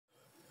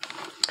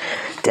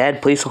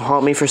Dad, please don't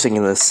haunt me for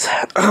singing this.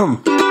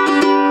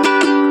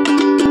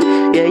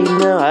 Yeah, you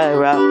know I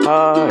rock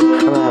hard,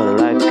 I'm out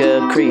like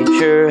a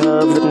creature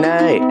of the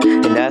night,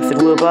 and nothing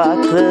will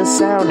block the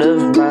sound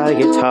of my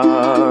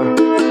guitar.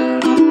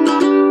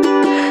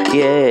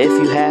 Yeah, if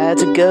you had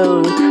to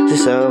go to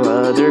some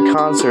other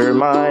concert of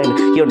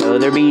mine, you'll know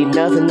there'd be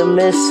nothing to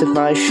miss at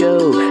my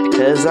show,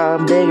 'cause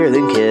I'm bigger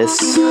than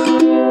Kiss.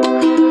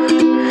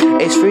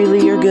 Ace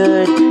Frehley, you're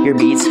good, your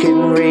beats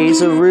can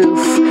raise a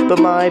roof, but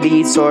my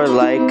beats are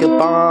like a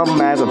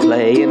bomb as I'm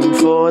playing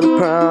for the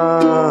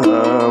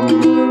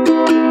prom.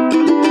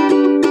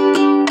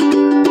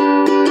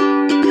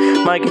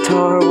 My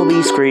guitar will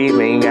be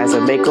screaming as I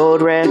make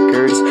old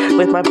records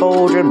with my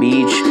bowl drum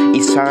beat.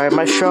 Each time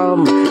I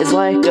strum, it's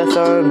like a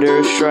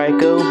thunder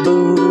strike, oh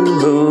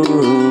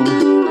boom.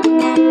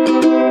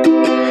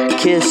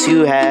 Kiss,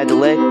 you had to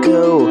let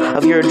go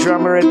of your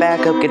drummer and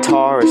backup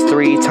guitarist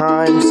 3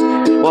 times,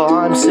 while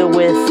I'm still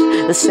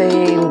with the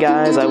same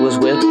guys I was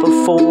with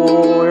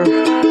before.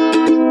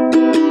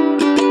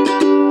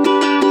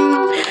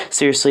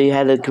 Seriously,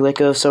 had to let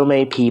go of so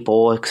many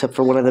people, except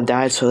for one of them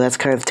died, so that's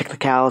kind of a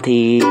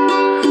technicality.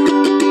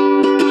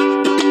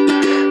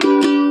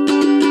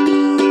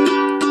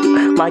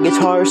 My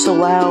guitar is so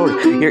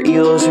loud, your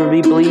ears will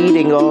be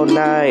bleeding all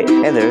night,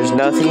 and there's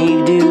nothing you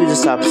can do to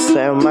stop the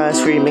sound of my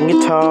screaming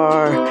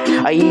guitar.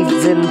 I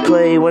even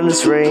play when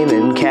it's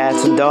raining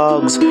cats and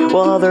dogs,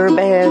 while other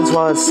bands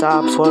want it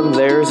stops when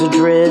there's a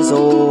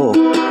drizzle.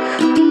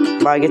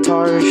 My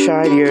guitar is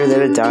shinier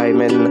than a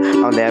diamond,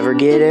 I'll never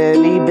get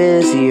any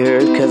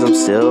busier, 'cause I'm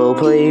still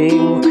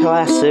playing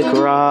classic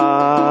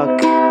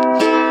rock.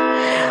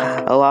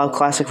 A lot of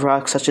classic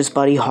rock such as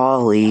Buddy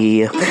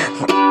Holly.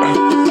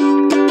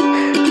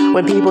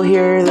 When people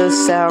hear the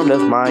sound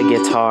of my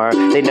guitar,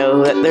 they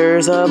know that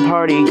there's a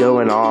party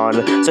going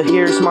on. So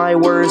here's my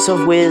words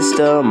of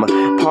wisdom: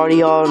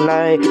 party all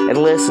night and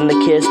listen to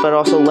Kiss, but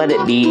also let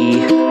it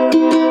be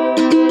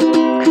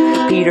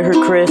Peter,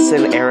 Chris,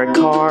 and Eric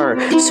Carr.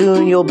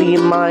 Soon you'll be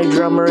my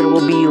drummer, it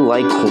will be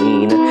like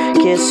Queen.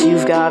 Kiss,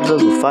 you've got to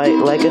fight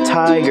like a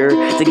tiger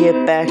to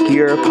get back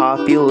your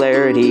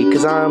popularity,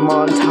 'cause I'm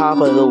on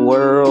top of the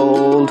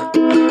world.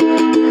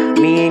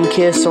 Me and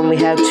Kiss only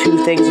have 2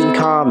 things in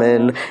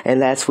common, and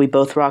that's we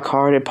both rock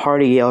hard and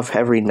party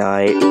every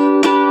night.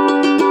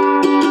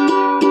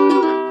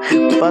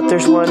 But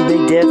there's one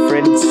big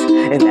difference,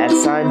 and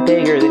that's I'm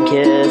bigger than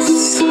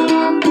Kiss.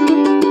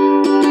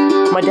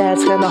 My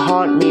dad's gonna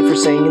haunt me for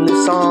singing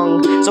this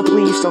song, so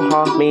please don't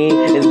haunt me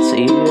and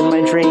see you in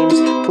my dreams.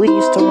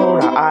 Please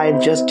don't,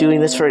 I'm just doing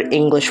this for an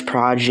English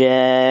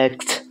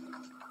project.